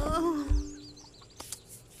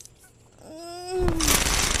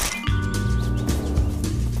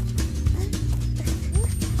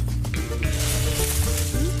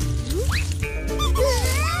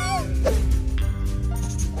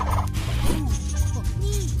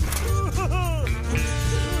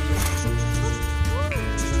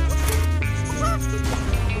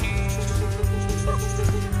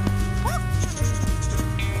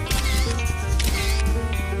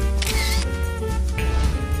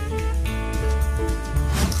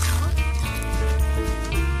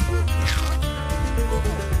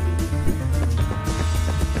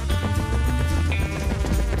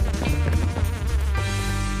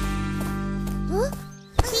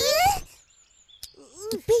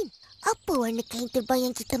 Warna kain terbang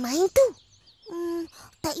yang kita main tu?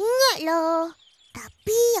 Tak ingatlah.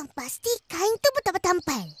 Tapi yang pasti kain tu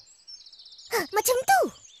bertampal-tampal. Macam tu.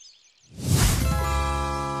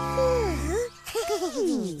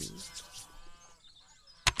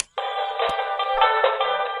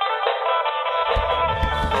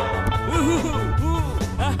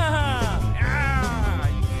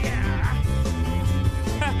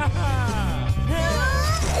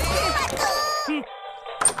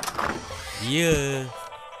 Ya.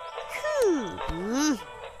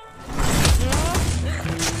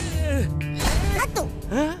 Datuk.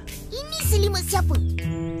 Ini selimut siapa?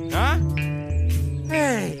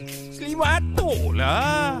 Hei, selimut atuk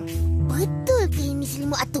lah. Betul ke ini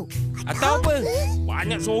selimut atuk? Atau apa?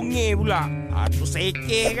 Banyak songeh pula. Atuk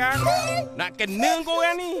sekeh kan? Nak kena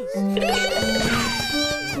korang ni.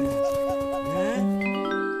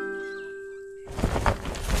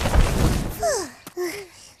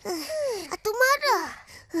 Atuk marah.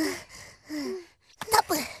 Tak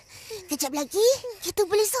apa. Kejap lagi, kita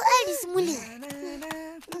boleh soal dia semula.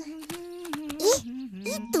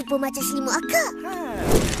 Itu pun macam selimut akak.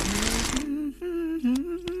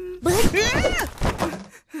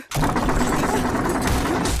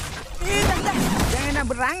 Tak. Jangan nak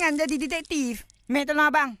berangan jadi detektif. Mek tolong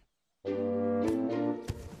abang.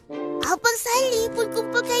 Abang Salih pun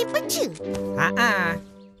kumpul kain perca.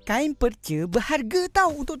 Kain perca berharga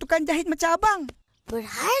tahu untuk tukang jahit macam abang.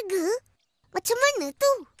 Berharga? Macam mana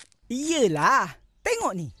tu? Iyalah.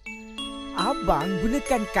 Tengok ni. Abang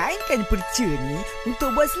gunakan kain-kain perca ni untuk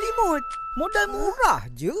buat selimut. Modal murah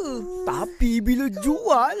je. Tapi bila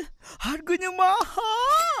jual, harganya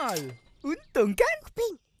mahal. Untung kan?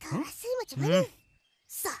 Upin, kau rasa macam mana?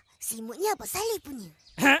 Sah, selimutnya Abang Salih punya.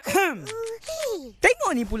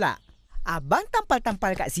 Tengok ni pula. Abang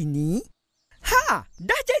tampal-tampal kat sini.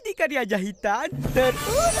 Dah jadi karya jahitan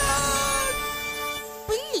terulang.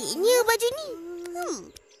 Peliknya baju ni.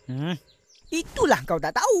 Itulah kau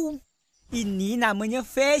tak tahu. Ini namanya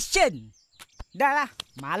fashion. Dah lah,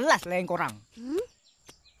 malas layan korang.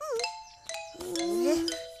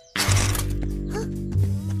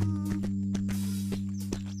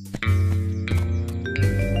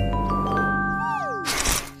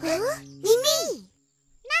 Ini.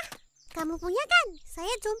 Nah, kamu punya kan?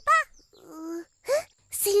 Saya jumpa.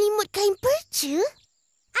 Selimut kain perca?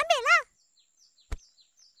 Ambillah.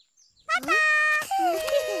 Tata.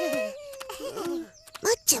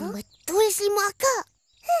 Macam betul selimut akak.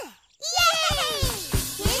 Yeay!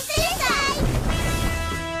 Kes selesai.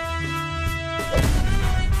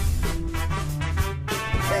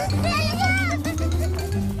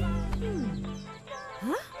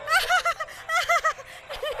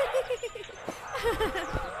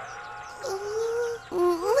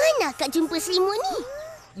 Mana akak jumpa selimut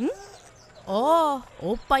ni? Oh,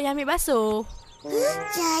 opa yang ambil basuh.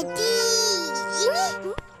 Jadi, ini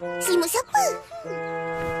selimut siapa?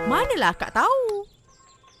 Manalah akak tahu?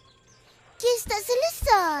 Kes tak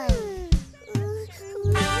selesai.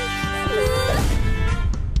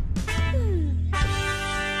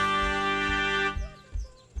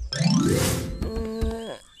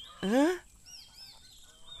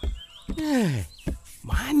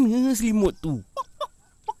 Mana selimut tu?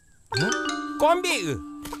 Kau ambil ke?